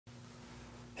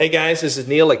Hey guys, this is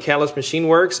Neil at Catalyst Machine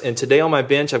Works, and today on my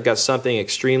bench I've got something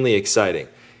extremely exciting.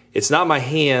 It's not my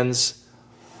hands,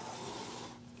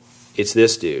 it's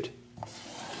this dude.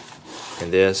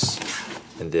 And this,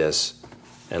 and this,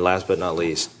 and last but not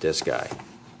least, this guy.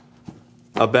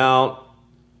 I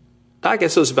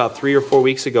guess it was about 3 or 4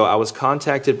 weeks ago, I was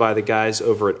contacted by the guys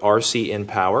over at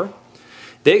Rcinpower.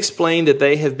 They explained that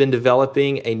they have been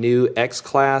developing a new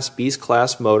Xclass,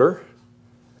 Xclass motor.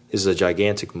 This is a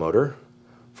gigantic motor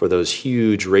for those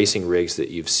huge racing rigs that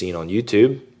you've seen on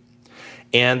YouTube.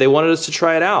 And they wanted us to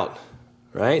try it out,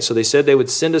 right? So they said they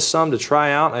would send us some to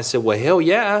try out. And I said, well, hell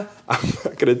yeah, I'm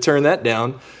not going to turn that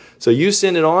down. So you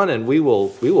send it on and we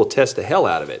will test the hell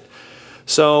out of it.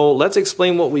 So let's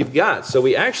explain what we've got. So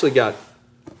we actually got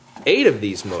 8 of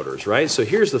these motors, right? So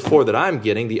here's the 4 that I'm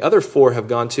getting. The other 4 have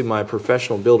gone to my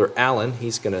professional builder, Alan.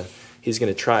 He's gonna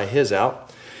try his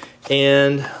out.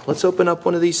 And let's open up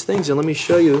one of these things and let me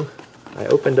show you. I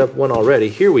opened up one already.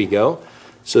 Here we go.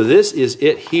 So this is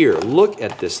it here. Look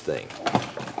at this thing.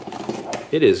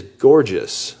 It is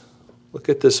gorgeous. Look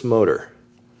at this motor.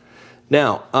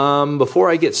 Now,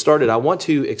 before I get started, I want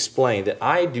to explain that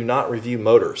I do not review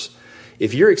motors.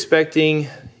 If you're expecting,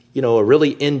 you know, a really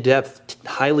in-depth,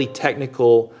 highly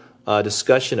technical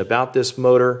discussion about this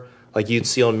motor, like you'd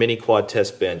see on Mini Quad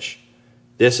Test Bench,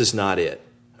 this is not it.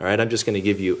 All right, I'm just going to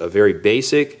give you a very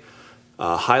basic,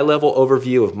 high-level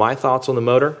overview of my thoughts on the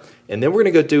motor, and then we're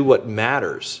going to go do what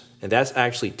matters, and that's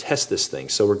actually test this thing.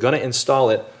 So we're going to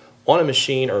install it on a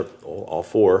machine, or all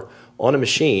 4, on a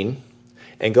machine,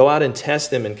 and go out and test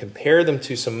them and compare them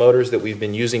to some motors that we've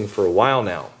been using for a while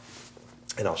now.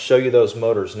 And I'll show you those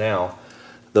motors now.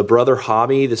 The Brother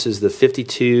Hobby, this is the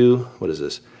 52, what is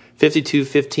this? 52,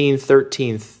 15,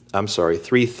 13, I'm sorry,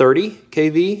 330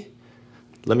 kV.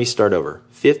 Let me start over.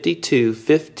 52,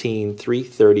 15,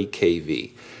 330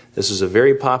 kV. This is a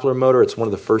very popular motor. It's one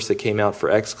of the first that came out for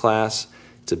Xclass.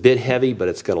 It's a bit heavy, but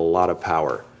it's got a lot of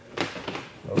power.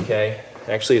 Okay,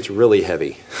 actually it's really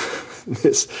heavy.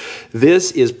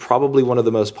 This is probably one of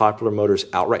the most popular motors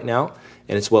out right now,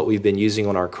 and it's what we've been using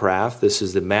on our craft. This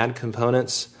is the Mad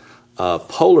Components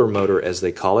polar motor, as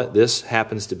they call it. This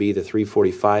happens to be the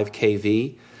 345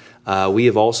 kV. We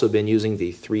have also been using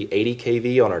the 380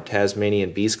 kV on our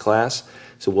Tasmanian Xclass,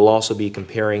 so we'll also be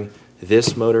comparing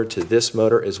this motor to this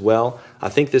motor as well. I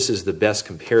think this is the best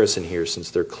comparison here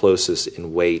since they're closest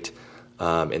in weight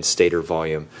and stator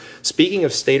volume. Speaking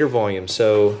of stator volume,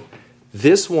 so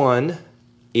this one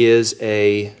is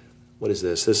a, what is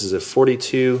this? This is a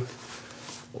 42,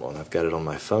 hold on, I've got it on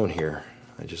my phone here.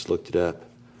 I just looked it up.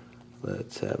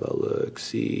 Let's have a look,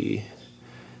 see.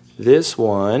 This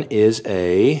one is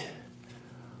a,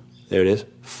 there it is,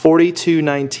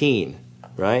 4219,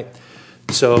 right?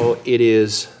 So it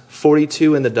is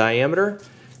 42 in the diameter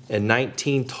and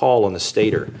 19 tall on the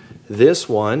stator. This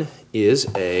one is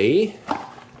a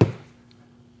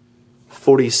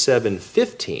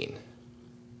 4715.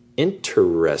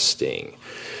 Interesting.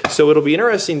 So it'll be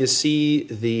interesting to see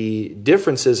the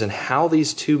differences in how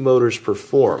these two motors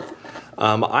perform.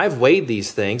 I've weighed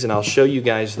these things, and I'll show you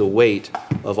guys the weight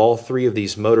of all 3 of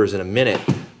these motors in a minute,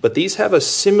 but these have a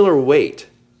similar weight,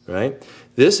 right?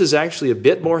 This is actually a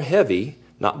bit more heavy,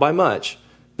 not by much,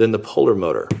 than the polar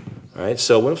motor, all right?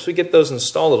 So once we get those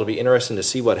installed, it'll be interesting to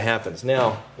see what happens.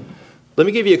 Now, let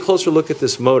me give you a closer look at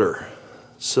this motor.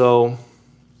 So,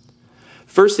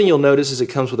 first thing you'll notice is it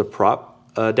comes with a prop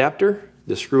adapter,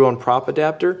 the screw-on prop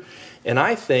adapter. And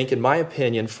I think, in my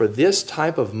opinion, for this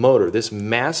type of motor, this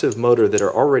massive motor that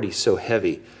are already so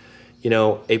heavy, you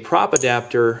know, a prop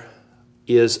adapter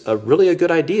is really a good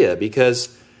idea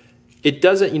because it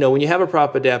doesn't, you know, when you have a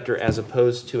prop adapter as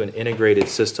opposed to an integrated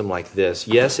system like this,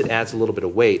 yes, it adds a little bit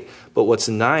of weight, but what's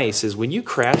nice is when you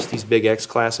crash these big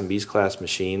X-Class and B-Class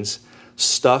machines,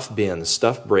 stuff bends,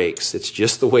 stuff breaks. It's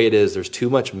just the way it is. There's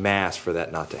too much mass for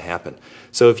that not to happen.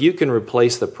 So if you can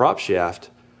replace the prop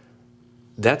shaft,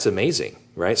 that's amazing,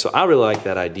 right? So I really like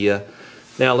that idea.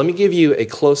 Now, let me give you a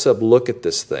close-up look at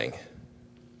this thing.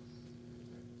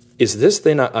 Is this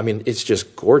thing, I mean, it's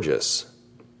just gorgeous.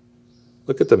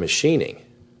 Look at the machining.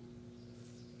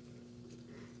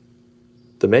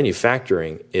 The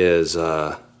manufacturing is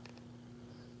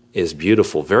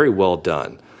beautiful, very well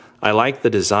done. I like the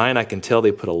design. I can tell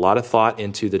they put a lot of thought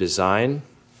into the design.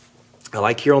 I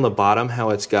like here on the bottom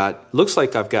how it's got, looks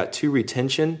like I've got 2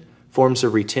 forms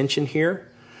of retention here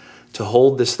to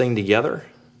hold this thing together.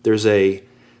 There's a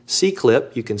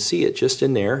C-clip, you can see it just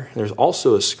in there. There's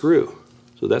also a screw,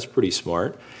 so that's pretty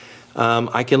smart.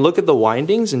 I can look at the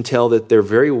windings and tell that they're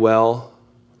very well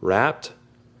wrapped,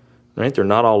 right? They're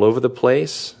not all over the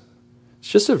place. It's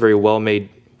just a very well-made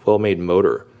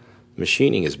motor.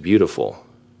 Machining is beautiful.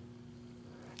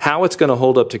 How it's going to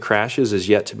hold up to crashes is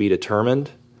yet to be determined.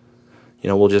 You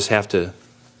know, we'll just have to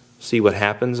see what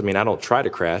happens. I mean, I don't try to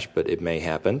crash, but it may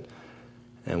happen.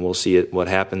 And we'll see what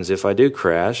happens if I do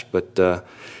crash. But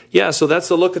yeah, so that's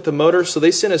the look at the motor. So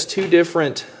they sent us two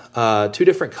different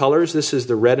colors. This is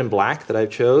the red and black that I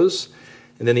chose.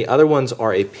 And then the other ones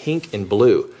are a pink and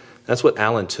blue. That's what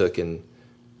Alan took, and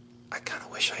I kind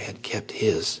of wish I had kept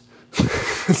his.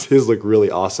 His look really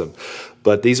awesome.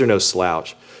 But these are no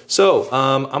slouch. So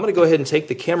I'm going to go ahead and take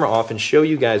the camera off and show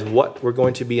you guys what we're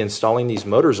going to be installing these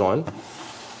motors on.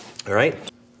 All right.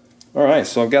 All right,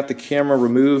 so I've got the camera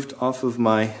removed off of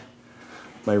my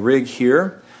rig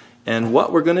here. And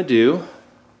what we're going to do,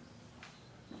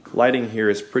 lighting here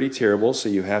is pretty terrible, so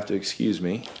you have to excuse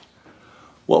me.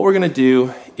 What we're going to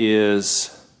do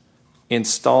is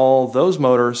install those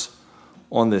motors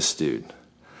on this dude.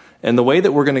 And the way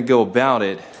that we're going to go about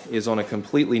it is on a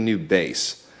completely new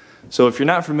base. So if you're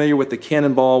not familiar with the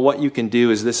Cannonball, what you can do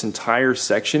is this entire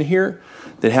section here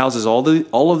that houses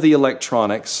all of the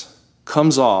electronics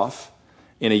comes off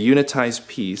in a unitized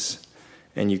piece,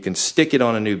 and you can stick it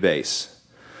on a new base.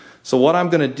 So what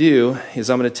I'm going to do is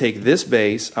I'm going to take this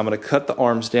base, I'm going to cut the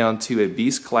arms down to a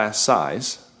Xclass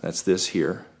size. That's this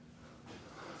here,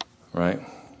 right?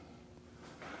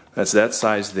 That's that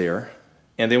size there.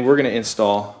 And then we're going to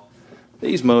install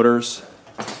these motors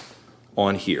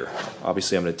on here.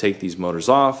 Obviously, I'm going to take these motors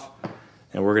off,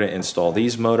 and we're going to install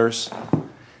these motors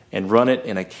and run it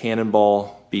in a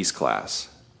Cannonball Xclass.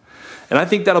 And I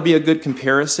think that'll be a good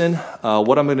comparison.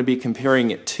 What I'm going to be comparing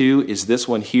it to is this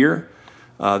one here.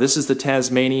 This is the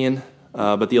Tasmanian,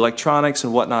 but the electronics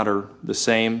and whatnot are the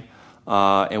same.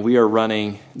 And we are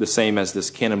running the same as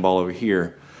this Cannonball over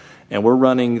here. And we're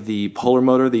running the polar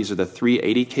motor. These are the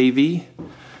 380 kV.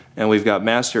 And we've got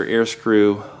master air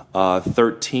screw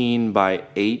 13 by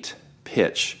 8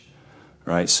 pitch.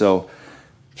 Right? So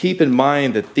keep in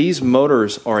mind that these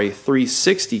motors are a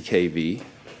 360 kV.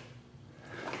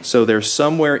 So they're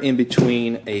somewhere in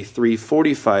between a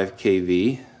 345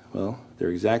 kV. Well,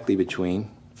 they're exactly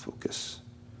between. Focus.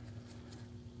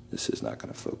 This is not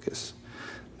going to focus.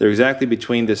 They're exactly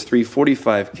between this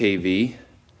 345 kV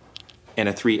and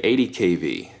a 380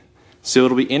 kV. So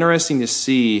it'll be interesting to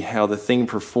see how the thing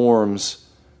performs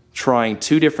trying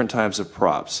two different types of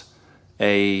props.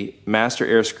 A master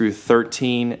air screw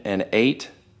 13 and 8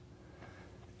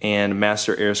 and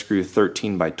master air screw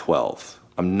 13 by 12.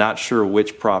 I'm not sure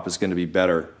which prop is going to be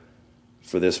better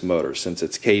for this motor since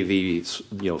its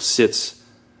kV sits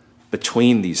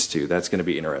between these two. That's going to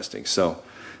be interesting. So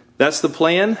that's the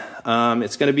plan.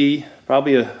 It's going to be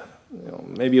probably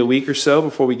maybe a week or so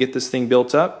before we get this thing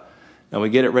built up and we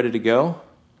get it ready to go.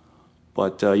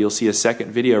 But you'll see a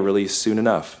second video released soon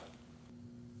enough.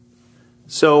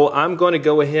 So I'm going to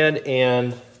go ahead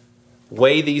and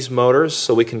weigh these motors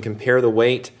so we can compare the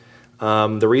weight.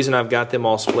 The reason I've got them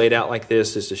all splayed out like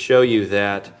this is to show you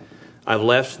that I've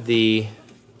left the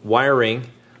wiring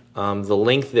the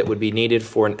length that would be needed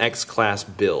for an Xclass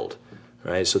build.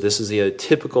 Right? So this is the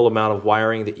typical amount of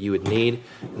wiring that you would need,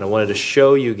 and I wanted to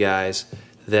show you guys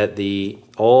that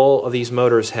all of these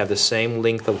motors have the same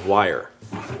length of wire.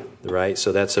 Right?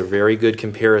 So that's a very good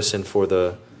comparison for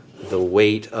the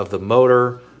weight of the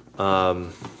motor.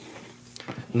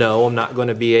 No, I'm not going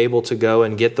to be able to go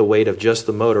and get the weight of just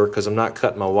the motor because I'm not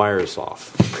cutting my wires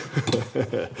off.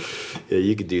 Yeah,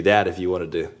 you could do that if you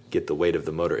wanted to get the weight of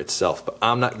the motor itself, but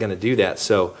I'm not going to do that.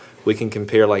 So we can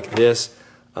compare like this.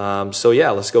 So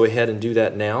yeah, let's go ahead and do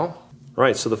that now. All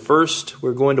right, so the first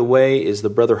we're going to weigh is the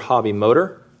Brother Hobby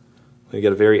motor. We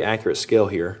got a very accurate scale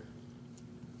here.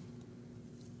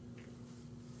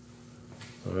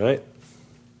 All right.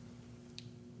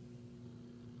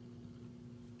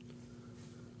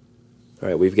 All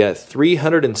right, we've got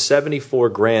 374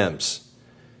 grams.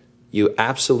 You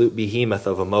absolute behemoth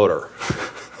of a motor.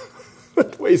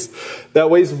 that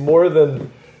weighs more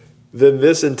than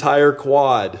this entire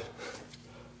quad.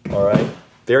 All right,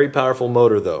 very powerful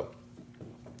motor though.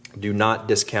 Do not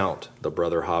discount the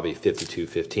Brother Hobby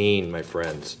 5215, my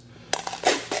friends.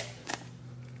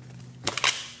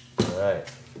 All right.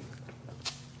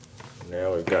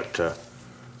 Now we've got to,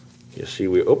 you see,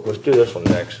 let's do this one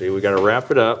next. See, we got to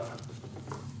wrap it up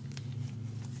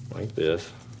like this.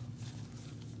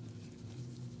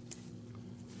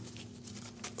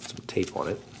 Put some tape on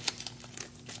it.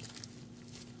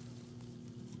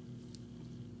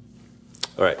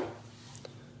 All right.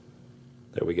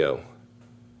 There we go.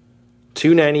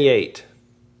 298.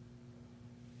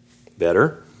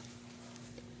 Better.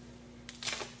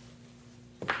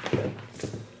 Okay.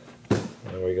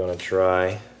 And we're going to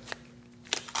try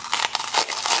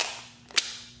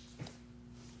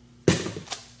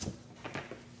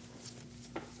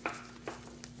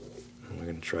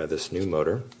try this new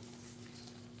motor.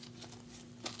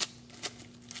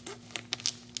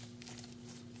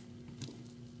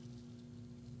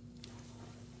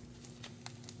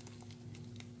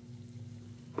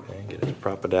 Okay, get his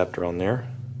prop adapter on there.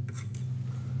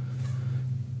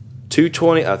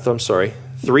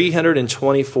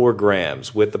 324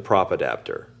 grams with the prop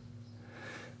adapter.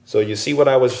 So you see what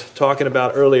I was talking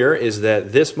about earlier is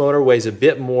that this motor weighs a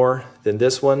bit more than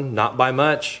this one, not by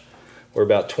much. We're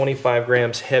about 25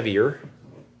 grams heavier,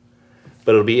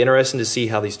 but it'll be interesting to see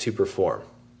how these two perform.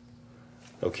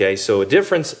 Okay, so a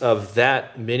difference of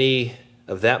that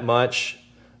much,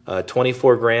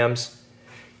 24 grams,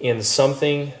 in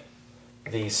something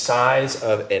the size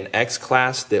of an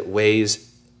Xclass that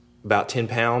weighs about 10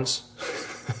 pounds,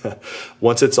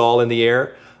 once it's all in the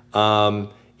air,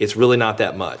 it's really not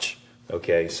that much.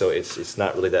 Okay, so it's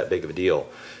not really that big of a deal.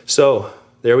 So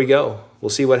there we go. We'll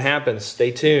see what happens.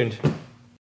 Stay tuned.